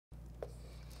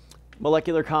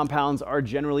molecular compounds are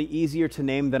generally easier to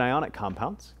name than ionic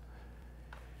compounds.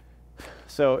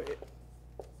 So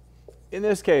in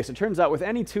this case, it turns out with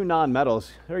any two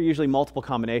nonmetals, there are usually multiple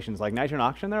combinations. Like nitrogen and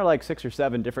oxygen, there are like 6 or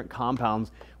 7 different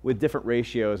compounds with different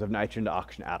ratios of nitrogen to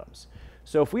oxygen atoms.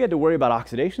 So if we had to worry about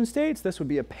oxidation states, this would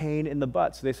be a pain in the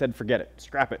butt. So they said, forget it,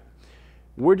 scrap it.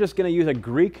 We're just going to use a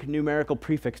Greek numerical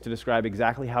prefix to describe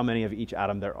exactly how many of each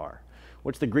atom there are.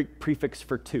 What's the Greek prefix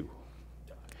for 2?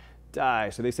 Di.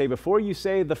 So they say, before you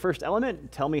say the first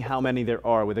element, tell me how many there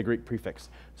are with a Greek prefix.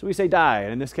 So we say di,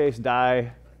 and in this case,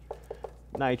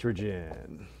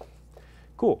 nitrogen.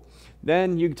 Cool.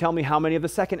 Then you tell me how many of the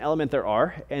second element there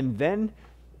are, and then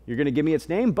you're going to give me its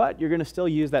name, but you're going to still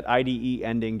use that IDE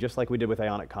ending just like we did with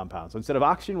ionic compounds. So instead of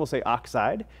oxygen, we'll say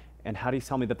oxide. And how do you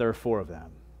tell me that there are 4 of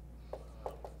them?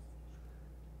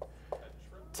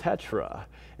 Tetra.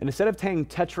 And instead of saying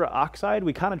tetraoxide,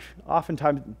 we kind of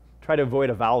oftentimes try to avoid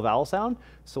a vowel sound.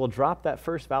 So we'll drop that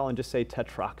first vowel and just say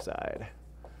tetroxide.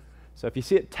 So if you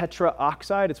see it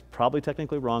tetraoxide, it's probably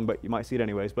technically wrong, but you might see it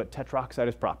anyways. But tetroxide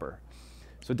is proper.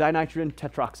 So dinitrogen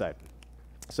tetroxide.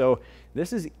 So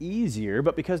this is easier,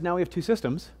 but because now we have 2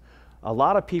 systems, a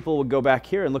lot of people would go back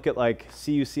here and look at like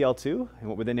CuCl2, and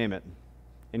what would they name it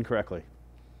incorrectly?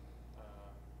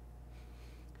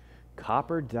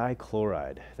 Copper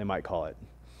dichloride, they might call it.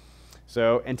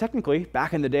 So, and technically,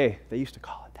 back in the day, they used to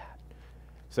call it that.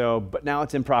 So, but now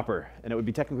it's improper, and it would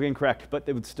be technically incorrect, but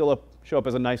it would still show up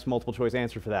as a nice multiple choice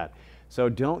answer for that. So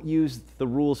don't use the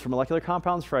rules for molecular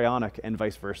compounds for ionic and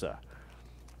vice versa.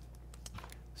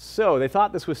 So they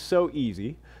thought this was so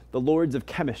easy. The lords of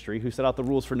chemistry who set out the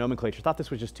rules for nomenclature thought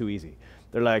this was just too easy.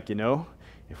 They're like, you know,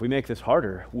 if we make this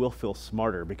harder, we'll feel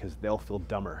smarter because they'll feel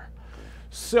dumber.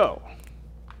 So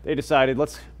they decided,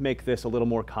 let's make this a little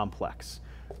more complex.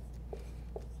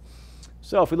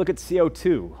 So if we look at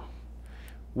CO2,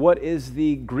 what is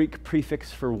the Greek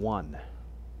prefix for 1?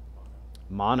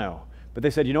 Mono. But they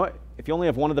said, you know what? If you only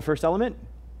have one of the first element,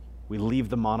 we leave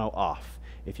the mono off.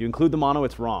 If you include the mono,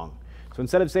 it's wrong. So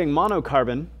instead of saying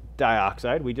monocarbon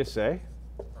dioxide, we just say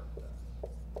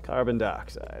carbon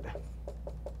dioxide.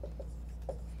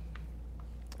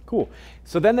 Cool.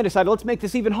 So then they decided, let's make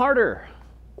this even harder.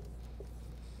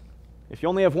 If you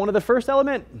only have one of the first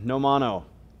element, no mono.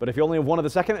 But if you only have one of the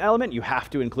second element, you have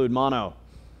to include mono.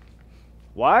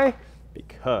 Why?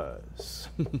 Because.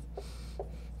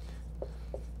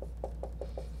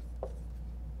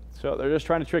 So they're just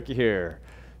trying to trick you here.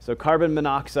 So carbon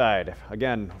monoxide,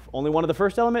 again, only one of the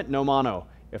first element, no mono.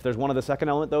 If there's one of the second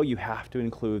element, though, you have to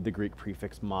include the Greek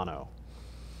prefix mono,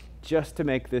 just to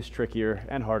make this trickier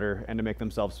and harder and to make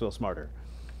themselves feel smarter.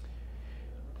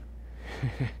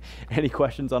 Any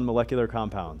questions on molecular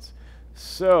compounds?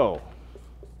 So,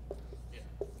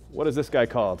 what is this guy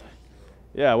called?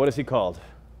 Yeah, what is he called?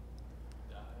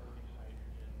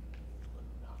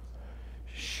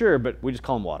 Sure, but we just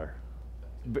call him water.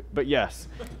 But yes,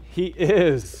 he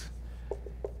is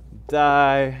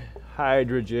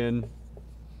dihydrogen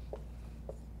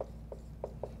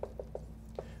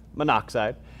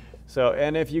monoxide. So,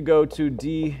 and if you go to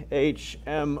dhmo.org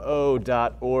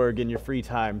in your free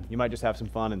time, you might just have some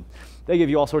fun, and they give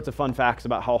you all sorts of fun facts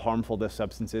about how harmful this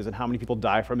substance is and how many people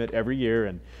die from it every year,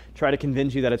 and try to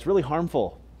convince you that it's really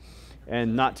harmful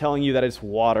and not telling you that it's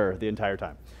water the entire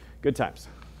time. Good times.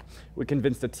 We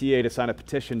convinced a TA to sign a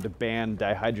petition to ban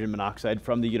dihydrogen monoxide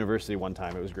from the university one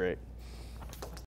time. It was great.